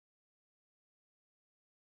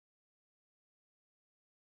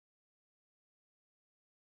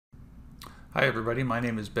Hi everybody, my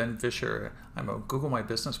name is Ben Fisher. I'm a Google My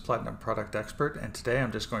Business Platinum product expert, and today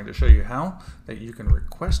I'm just going to show you how that you can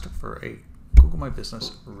request for a Google My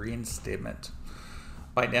Business reinstatement.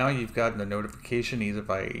 By now you've gotten a notification either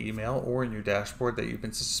via email or in your dashboard that you've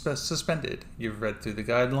been suspended. You've read through the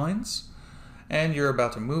guidelines and you're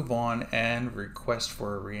about to move on and request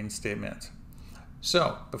for a reinstatement.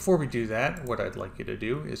 So before we do that, what I'd like you to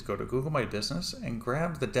do is go to Google My Business and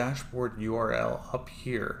grab the dashboard URL up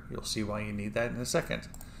here. You'll see why you need that in a second.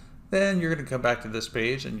 Then you're going to come back to this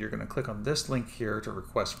page and you're going to click on this link here to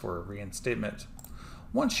request for a reinstatement.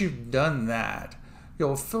 Once you've done that, you'll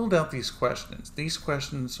have filled out these questions. These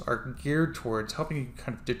questions are geared towards helping you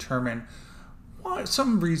kind of determine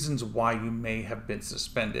some reasons why you may have been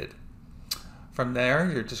suspended. From there,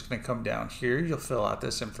 you're just going to come down here. You'll fill out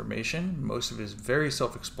this information. Most of it is very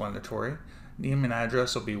self-explanatory. Name and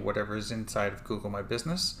address will be whatever is inside of Google My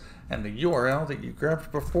Business. And the URL that you grabbed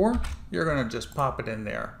before, you're going to just pop it in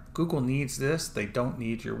there. Google needs this. They don't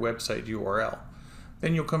need your website URL.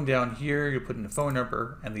 Then you'll come down here, you'll put in a phone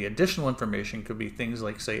number, and the additional information could be things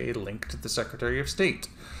like, say, a link to the Secretary of State.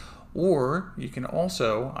 Or you can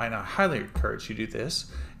also, and I highly encourage you to do this,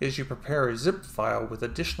 is you prepare a zip file with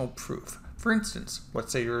additional proof. For instance,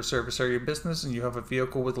 let's say you're a service area business and you have a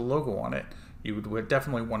vehicle with a logo on it. You would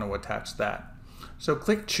definitely want to attach that. So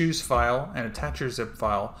click Choose File and attach your zip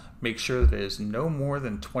file. Make sure that it is no more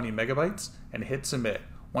than 20 megabytes and hit Submit.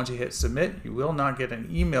 Once you hit Submit, you will not get an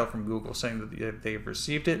email from Google saying that they've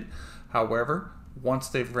received it. However, once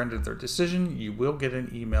they've rendered their decision, you will get an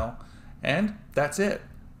email. And that's it.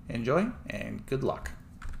 Enjoy and good luck.